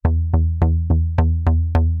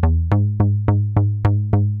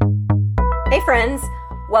Hey friends,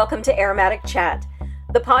 welcome to Aromatic Chat,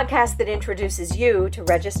 the podcast that introduces you to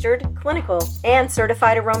registered, clinical, and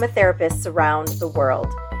certified aromatherapists around the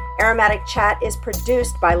world. Aromatic Chat is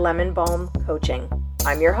produced by Lemon Balm Coaching.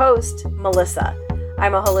 I'm your host, Melissa.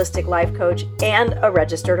 I'm a holistic life coach and a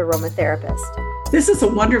registered aromatherapist. This is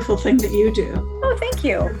a wonderful thing that you do. Oh, thank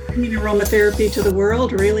you. Bringing aromatherapy to the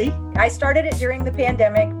world, really. I started it during the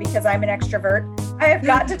pandemic because I'm an extrovert. I have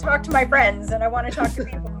got to talk to my friends and I want to talk to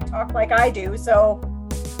people who talk like I do. So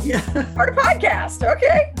start a podcast,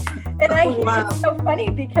 okay? And it's so funny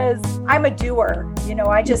because I'm a doer. You know,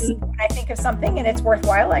 when I think of something and it's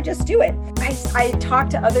worthwhile, I just do it. I talk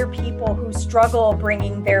to other people who struggle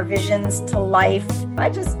bringing their visions to life. I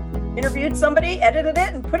just interviewed somebody, edited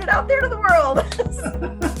it, and put it out there to the world.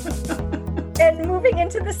 And moving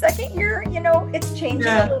into the second year, you know, it's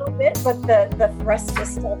changing a little bit, but the thrust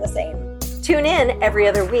is still the same. Tune in every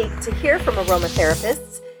other week to hear from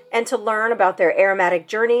aromatherapists and to learn about their aromatic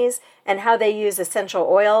journeys and how they use essential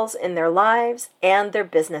oils in their lives and their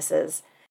businesses.